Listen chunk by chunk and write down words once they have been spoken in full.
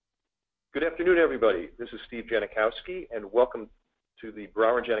Good afternoon, everybody. This is Steve Janikowski, and welcome to the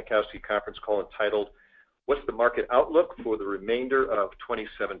Brower & Janikowski conference call entitled, What's the Market Outlook for the Remainder of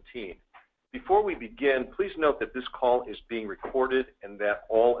 2017? Before we begin, please note that this call is being recorded and that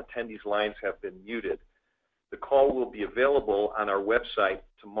all attendees' lines have been muted. The call will be available on our website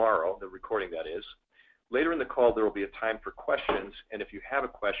tomorrow, the recording that is. Later in the call, there will be a time for questions, and if you have a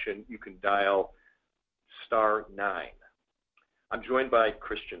question, you can dial *9. I'm joined by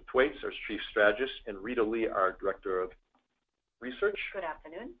Christian Thwaites, our Chief Strategist, and Rita Lee, our Director of Research. Good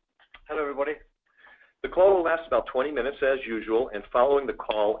afternoon. Hello, everybody. The call will last about 20 minutes as usual, and following the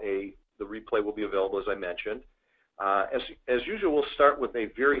call, the replay will be available, as I mentioned. As usual, we'll start with a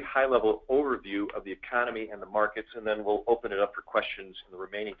very high-level overview of the economy and the markets, and then we'll open it up for questions in the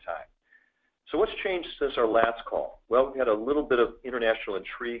remaining time. So what's changed since our last call? Well, we had a little bit of international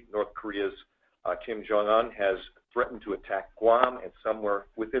intrigue. North Korea's Kim Jong-un has threatened to attack Guam and somewhere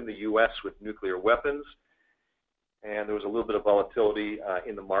within the U.S. with nuclear weapons. And there was a little bit of volatility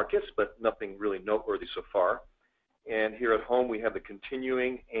in the markets, but nothing really noteworthy so far. And here at home, we have the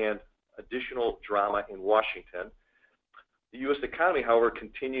continuing and additional drama in Washington. The U.S. economy, however,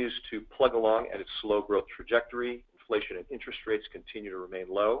 continues to plug along at its slow growth trajectory. Inflation and interest rates continue to remain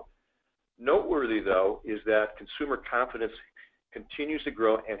low. Noteworthy, though, is that consumer confidence continues to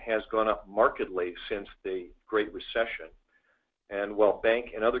grow and has gone up markedly since the Great Recession. And while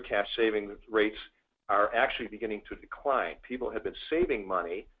bank and other cash savings rates are actually beginning to decline, people have been saving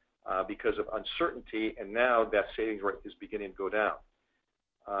money because of uncertainty, and now that savings rate is beginning to go down.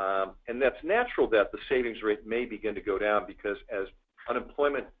 And that's natural that the savings rate may begin to go down because as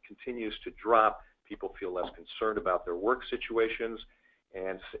unemployment continues to drop, people feel less concerned about their work situations,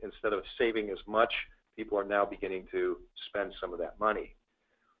 and instead of saving as much, people are now beginning to spend some of that money.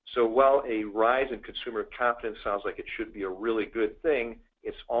 So while a rise in consumer confidence sounds like it should be a really good thing,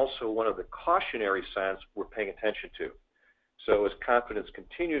 it's also one of the cautionary signs we're paying attention to. So as confidence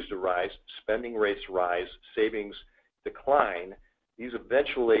continues to rise, spending rates rise, savings decline, these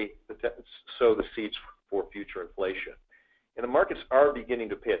eventually sow the seeds for future inflation. And the markets are beginning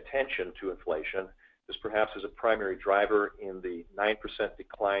to pay attention to inflation. This perhaps is a primary driver in the 9%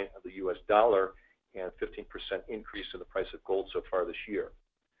 decline of the U.S. dollar and 15% increase in the price of gold so far this year.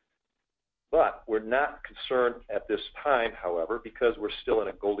 But we're not concerned at this time, however, because we're still in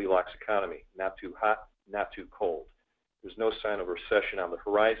a Goldilocks economy, not too hot, not too cold. There's no sign of a recession on the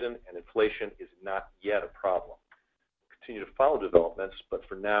horizon, and inflation is not yet a problem. We'll continue to follow developments, but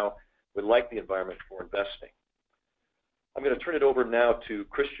for now, we like the environment for investing. I'm going to turn it over now to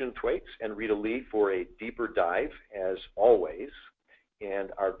Christian Thwaites and Rita Lee for a deeper dive, as always,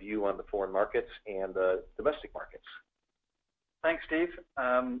 and our view on the foreign markets and the domestic markets. Thanks, Steve,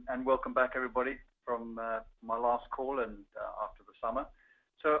 and welcome back, everybody, from my last call and after the summer.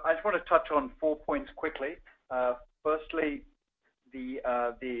 So I just want to touch on 4 points quickly. Firstly, the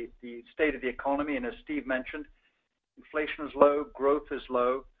state of the economy, and as Steve mentioned, inflation is low, growth is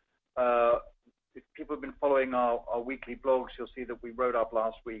low. If people have been following our weekly blogs, you'll see that we wrote up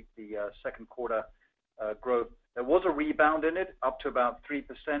last week the second quarter growth. There was a rebound in it, up to about 3%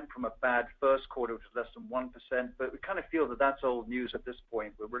 from a bad first quarter, which was less than 1%. But we kind of feel that that's old news at this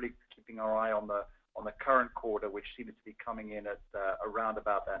point. We're really keeping our eye on the current quarter, which seems to be coming in at around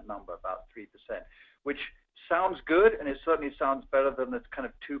about that number, about 3%, which sounds good, and it certainly sounds better than the kind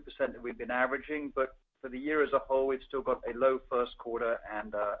of 2% that we've been averaging. But for the year as a whole, we've still got a low first quarter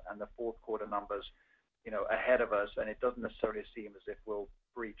and the fourth quarter numbers, ahead of us, and it doesn't necessarily seem as if we'll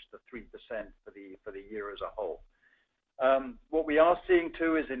breach the 3% for the year as a whole. What we are seeing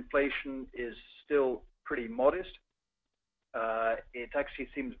too is inflation is still pretty modest. It actually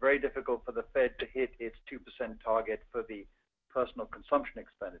seems very difficult for the Fed to hit its 2% target for the personal consumption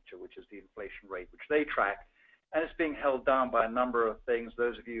expenditure, which is the inflation rate which they track, and it's being held down by a number of things.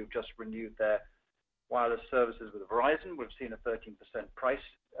 Those of you who've just renewed their wireless services with Verizon, we've seen a 13% price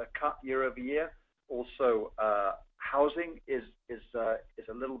cut year over year. Also, housing is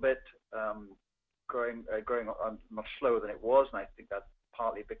a little bit growing much slower than it was, and I think that's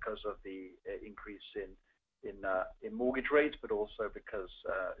partly because of the increase in mortgage rates, but also because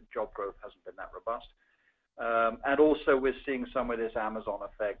job growth hasn't been that robust. And also, we're seeing some of this Amazon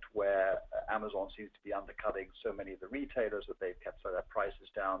effect, where Amazon seems to be undercutting so many of the retailers that they've kept their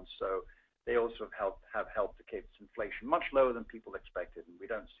prices down. So they also have helped to keep inflation much lower than people expected, and we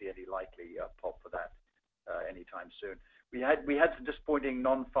don't see any likely pop for that anytime soon. We had some disappointing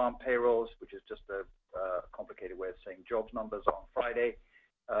non-farm payrolls, which is just a complicated way of saying jobs numbers on Friday,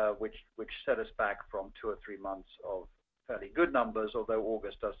 which set us back from 2 or 3 months of fairly good numbers, although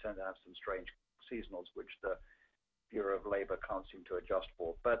August does tend to have some strange seasonals, which the Bureau of Labor can't seem to adjust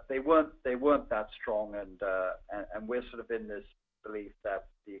for. But they weren't that strong, and we're sort of in this belief that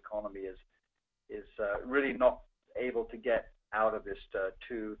the economy is really not able to get out of this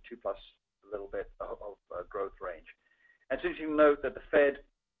two plus a little bit of growth range. And so you note that the Fed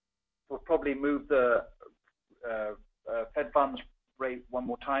will probably move the Fed funds rate one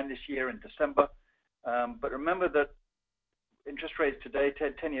more time this year in December. But remember that interest rates today,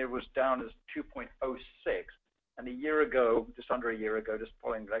 10-year was down as 2.06, and a year ago, just under a year ago, just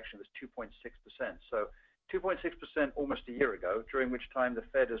following the election, was 2.6%. So 2.6% almost a year ago, during which time the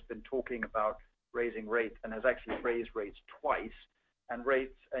Fed has been talking about raising rates and has actually raised rates twice,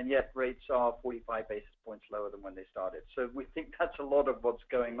 and yet rates are 45 basis points lower than when they started. So we think that's a lot of what's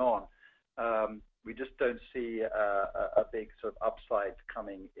going on. We just don't see a big sort of upside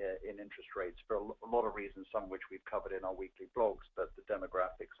coming in interest rates for a lot of reasons, some of which we've covered in our weekly blogs, but the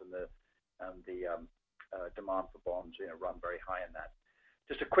demographics and the demand for bonds, run very high in that.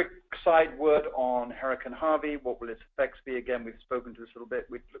 Just a quick side word on Hurricane Harvey. What will its effects be? Again, we've spoken to this a little bit.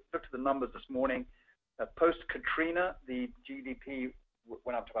 We looked at the numbers this morning. Post-Katrina, the GDP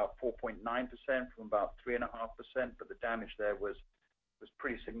went up to about 4.9% from about 3.5%, but the damage there was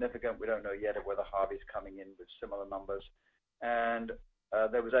pretty significant. We don't know yet whether Harvey's coming in with similar numbers. And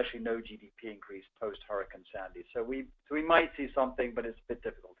there was actually no GDP increase post-Hurricane Sandy. So we might see something, but it's a bit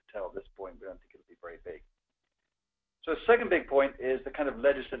difficult to tell at this point. We don't think it'll be very big. So the second big point is the kind of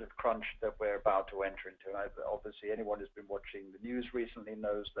legislative crunch that we're about to enter into. Obviously, anyone who's been watching the news recently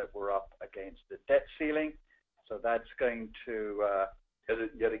knows that we're up against the debt ceiling. So that's going to...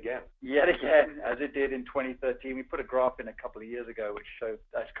 Yet again, as it did in 2013. We put a graph in a couple of years ago, which showed,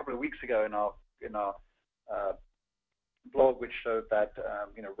 a couple of weeks ago in our blog, which showed that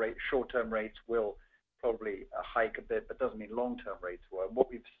short-term rates will probably hike a bit, but doesn't mean long-term rates will. And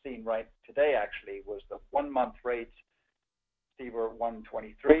what we've seen right today actually was the 1-month rates, Steve, are at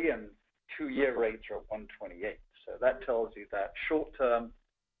 123, and 2-year rates are at 128. So that tells you that short-term,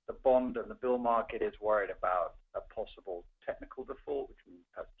 the bond and the bill market is worried about a possible technical default, which means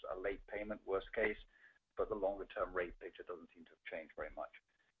that's a late payment, worst case, but the longer-term rate picture doesn't seem to have changed very much.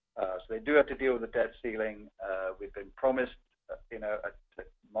 So they do have to deal with the debt ceiling. We've been promised, a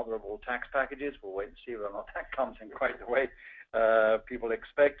mother of all tax packages. We'll wait and see whether or not that comes in quite the way people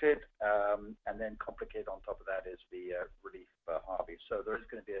expected. And then complicated on top of that is the relief for Harvey. So there is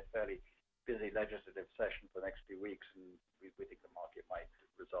going to be a fairly busy legislative session for the next few weeks, and we think the market might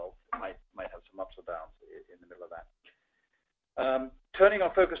have some ups or downs in the middle of that. Turning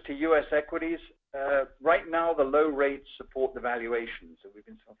our focus to U.S. equities, right now the low rates support the valuations. So we've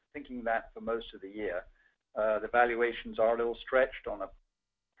been sort of thinking that for most of the year. The valuations are a little stretched on a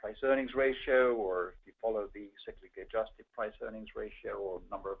price-earnings ratio, or if you follow the cyclically adjusted price-earnings ratio, or a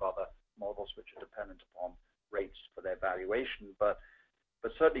number of other models which are dependent upon rates for their valuation. But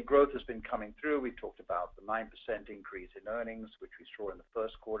certainly growth has been coming through. We talked about the 9% increase in earnings, which we saw in the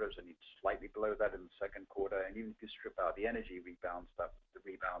first quarter, and it's slightly below that in the second quarter. And even if you strip out the energy rebound, that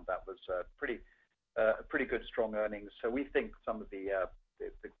was pretty good, strong earnings. So we think some of the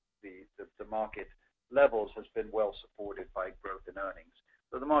market levels has been well supported by growth in earnings.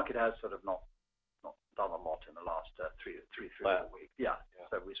 So the market has sort of not done a lot in the last 3 or 4 weeks. Yeah.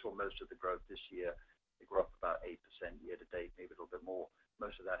 So we saw most of the growth this year. They grew up about 8% year to date, maybe a little bit more.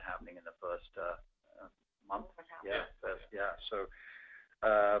 Most of that happening in the first month.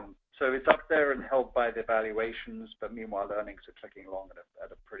 So it's up there and held by the valuations, but meanwhile earnings are clicking along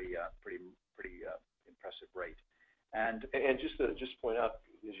at a pretty impressive rate. And just to point out,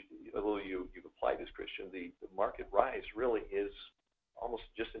 although you've applied this, Christian, the market rise really is almost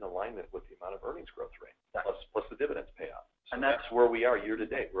just in alignment with the amount of earnings growth rate, plus the dividends payout. So and that's where we are year to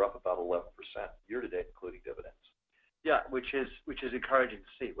date. We're up about 11% year to date, including dividends. Yeah, which is encouraging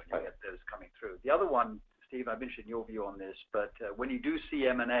to see when you get those coming through. The other one, Steve, I'm interested in your view on this, but when you do see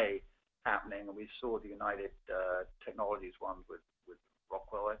M&A happening, and we saw the United Technologies one with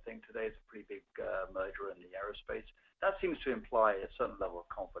Rockwell, I think today, it's a pretty big merger in the aerospace. That seems to imply a certain level of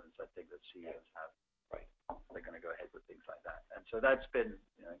confidence, I think, that CEOs have. Right. They're going to go ahead with things like that. And so that's been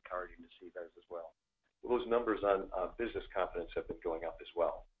encouraging to see those as well. Well, those numbers on business confidence have been going up as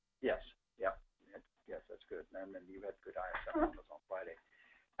well. Yes. Yeah. Yes, that's good. And then you had good ISM numbers on Friday.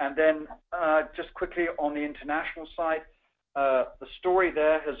 And then just quickly on the international side, the story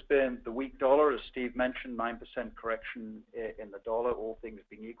there has been the weak dollar, as Steve mentioned, 9% correction in the dollar. All things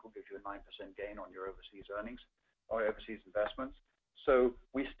being equal gives you a 9% gain on your overseas earnings or overseas investments. So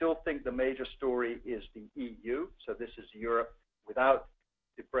we still think the major story is the EU. So this is Europe without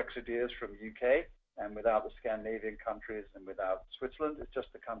the Brexiteers from UK, and without the Scandinavian countries, and without Switzerland. It's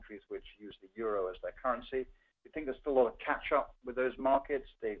just the countries which use the euro as their currency. We think there's still a lot of catch up with those markets.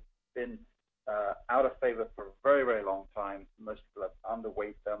 They've been out of favor for a very, very long time. Most people have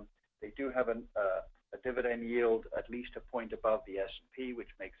underweight them. They do have a dividend yield at least a point above the S&P, which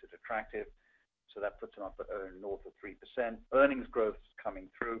makes it attractive. So that puts them up at north of 3%. Earnings growth is coming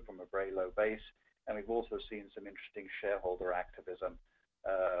through from a very low base. And we've also seen some interesting shareholder activism,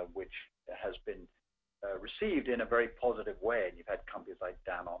 which has been received in a very positive way. And you've had companies like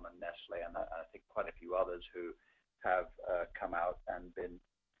Danone and Nestle, and I think quite a few others who have come out and been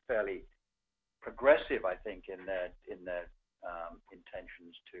fairly progressive, I think, in their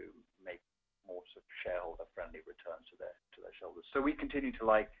intentions to make more sort of shareholder-friendly returns to their shareholders. So we continue to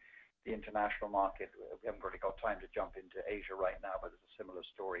like the international market. We haven't really got time to jump into Asia right now, but there's a similar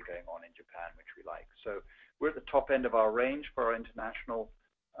story going on in Japan, which we like. So we're at the top end of our range for our international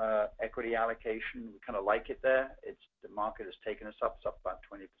equity allocation. We kind of like it there. The market has taken us up. It's up about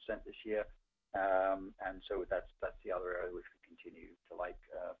 20% this year. And so that's the other area which we continue to like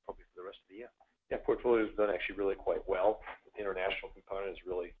probably for the rest of the year. Yeah, portfolio has done actually really quite well. The international component has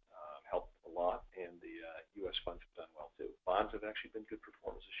really helped a lot, and the U.S. funds have done well too. Bonds have actually been good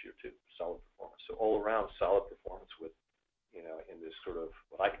performance this year too, solid performance. So all around solid performance with, in this sort of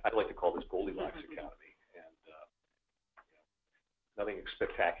what I'd like to call this Goldilocks economy, and nothing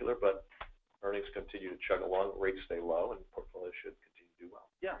spectacular, but earnings continue to chug along, rates stay low, and portfolio should continue to do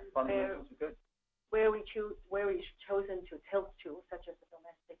well. Yeah, fundamentals are good. Where we've chosen to tilt to, such as the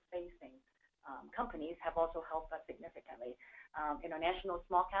domestic-facing companies, have also helped us significantly. International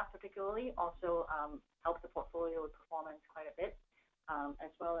small cap, particularly, also helps the portfolio performance quite a bit,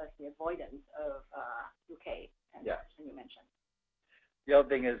 as well as the avoidance of UK, as you mentioned. The other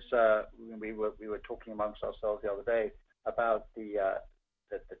thing is we were talking amongst ourselves the other day about the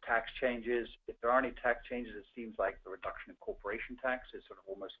tax changes. If there are any tax changes, it seems like the reduction in corporation tax is sort of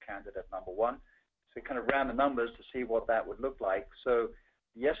almost candidate number one. So we kind of ran the numbers to see what that would look like. So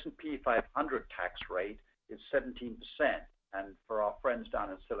the S&P 500 tax rate is 17%, and for our friends down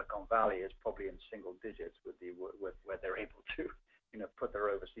in Silicon Valley, it's probably in single digits with where they're able to, put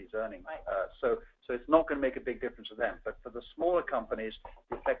their overseas earnings. Right. So it's not going to make a big difference to them. But for the smaller companies,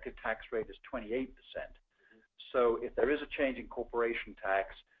 the effective tax rate is 28%. So if there is a change in corporation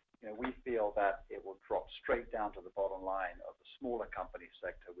tax, we feel that it will drop straight down to the bottom line of the smaller company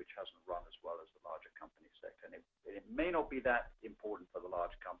sector, which hasn't run as well as the larger company sector. And it may not be that important for the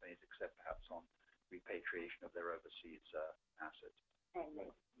large companies, except perhaps on repatriation of their overseas assets. And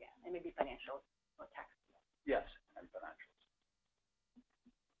maybe financial or tax. Yes, and financials.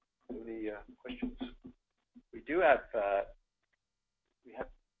 Any questions? We do have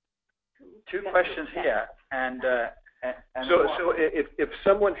two questions here, and so if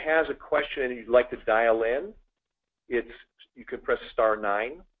someone has a question and you'd like to dial in, you can press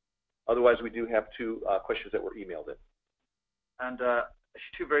 *9. Otherwise, we do have two questions that were emailed in. And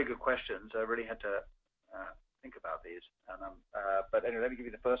two very good questions. I really had to think about these. But anyway, let me give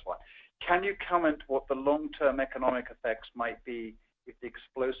you the first one. Can you comment what the long-term economic effects might be if the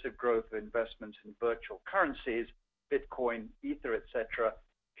explosive growth of investments in virtual currencies, Bitcoin, Ether, etc.,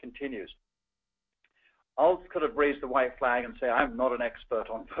 continues? I'll kind of raise the white flag and say I'm not an expert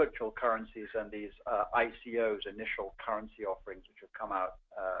on virtual currencies and these ICOs, initial currency offerings, which have come out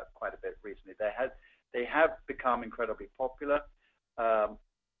quite a bit recently. They have become incredibly popular.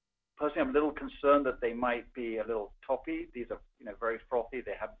 Personally, I'm a little concerned that they might be a little toppy. These are very frothy.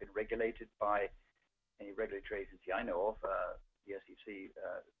 They haven't been regulated by any regulatory agency I know of, the SEC,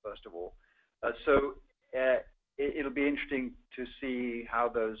 first of all. So it'll be interesting to see how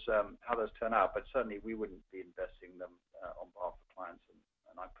those turn out. But certainly, we wouldn't be investing them on behalf of clients,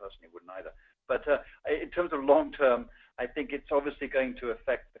 and I personally wouldn't either. But in terms of long term, I think it's obviously going to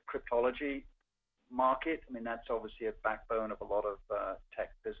affect the cryptology market. I mean, that's obviously a backbone of a lot of tech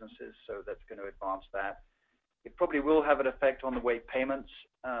businesses, so that's going to advance that. It probably will have an effect on the way payments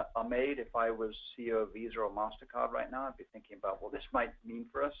are made. If I was CEO of Visa or MasterCard right now, I'd be thinking about what this might mean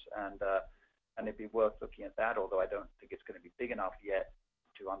for us, and it'd be worth looking at that, although I don't think it's going to be big enough yet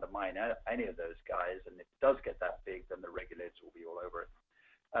to undermine any of those guys. And if it does get that big, then the regulators will be all over it.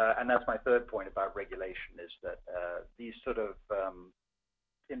 And that's my third point about regulation, is that these sort of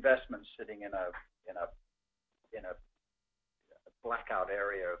investments sitting in a blackout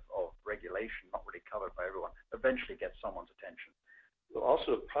area of regulation, not really covered by everyone, eventually get someone's attention. It'll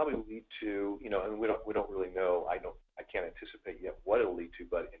also probably lead to, and we don't really know. I can't anticipate yet what it'll lead to,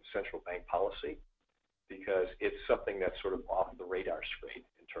 but in central bank policy, because it's something that's sort of off the radar screen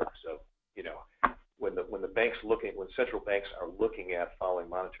in terms of, when central banks are looking at following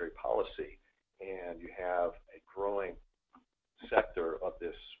monetary policy, and you have a growing sector of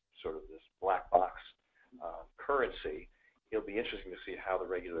this black box interesting to see how the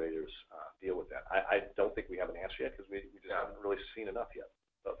regulators deal with that. I don't think we have an answer yet because we just haven't really seen enough yet.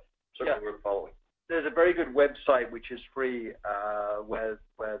 So certainly we're following. There's a very good website which is free where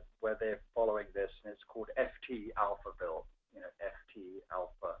they're following this, and it's called FT Alpha Bill. FT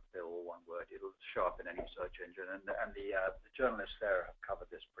Alpha Bill, one word. It'll show up in any search engine, and the journalists there have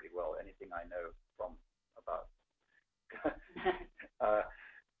covered this pretty well. Anything I know from about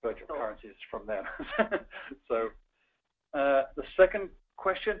virtual currencies from them. So the second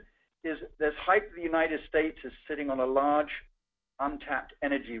question is: there's hype that the United States is sitting on a large untapped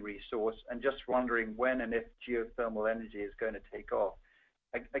energy resource, and just wondering when and if geothermal energy is going to take off.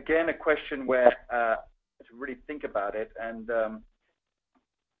 Again, a question where to really think about it, and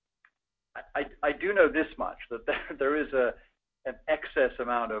I do know this much, that there is an excess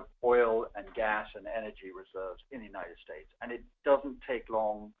amount of oil and gas and energy reserves in the United States, and it doesn't take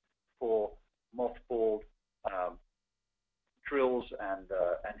long for mothballed drills and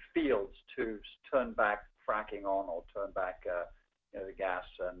fields to turn back fracking on, or turn back the gas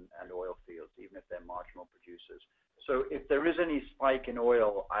and oil fields, even if they're marginal producers. So if there is any spike in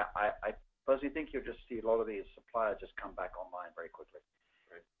oil, I personally think you'll just see a lot of these suppliers just come back online very quickly.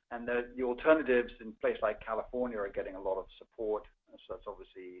 Right. And the alternatives in places like California are getting a lot of support. So it's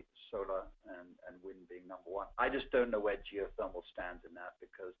obviously solar and wind being number one. I just don't know where geothermal stands in that,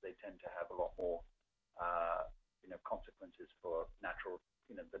 because they tend to have a lot more consequences for natural,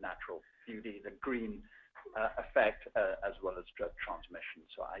 the natural beauty, the green effect, as well as transmission.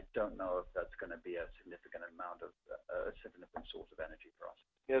 So I don't know if that's going to be a significant amount of a significant source of energy for us.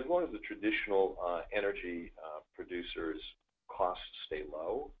 Yeah, as long as the traditional energy producers' costs stay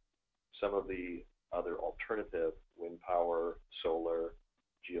low, some of the other alternative wind power, solar,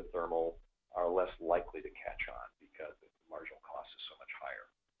 geothermal are less likely to catch on because the marginal cost is so much higher.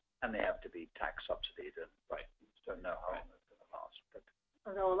 And they have to be tax subsidied, and right, you just don't know how long it's going to last. But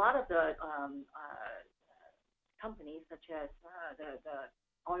although a lot of the companies, such as the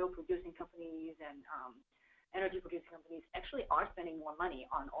oil-producing companies and energy-producing companies, actually are spending more money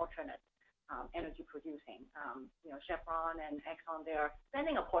on alternate energy producing. Chevron and Exxon, they're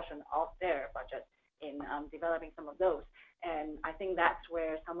spending a portion of their budget in developing some of those. And I think that's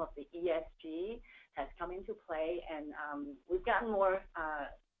where some of the ESG has come into play, and we've gotten more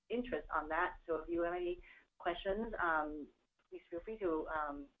interest on that. So if you have any questions, please feel free to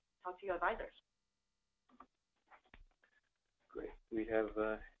talk to your advisors. Great. Do we have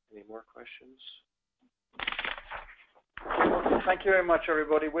any more questions? Thank you very much,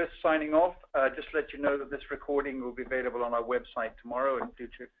 everybody. We're signing off. Just to let you know that this recording will be available on our website tomorrow, and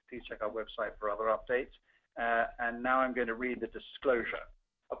please check our website for other updates. And now I'm going to read the disclosure.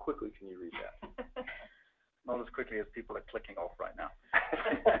 How quickly can you read that? Not as quickly as people are clicking off right now.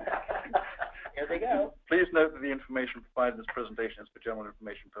 Here they go. Please note that the information provided in this presentation is for general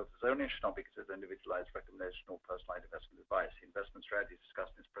information purposes only and should not be considered individualized recommendation or personalized investment advice. The investment strategies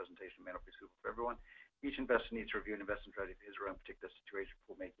discussed in this presentation may not be suitable for everyone. Each investor needs to review an investment strategy for his or her own particular situation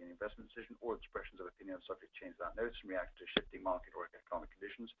before making an investment decision. All expressions of opinion are subject to change without notice and react to shifting market or economic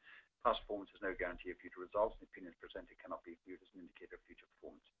conditions. Past performance is no guarantee of future results, and opinions presented cannot be viewed as an indicator of future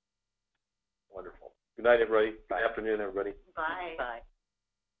performance. Wonderful. Good night, everybody. Good afternoon, everybody. Bye. Bye.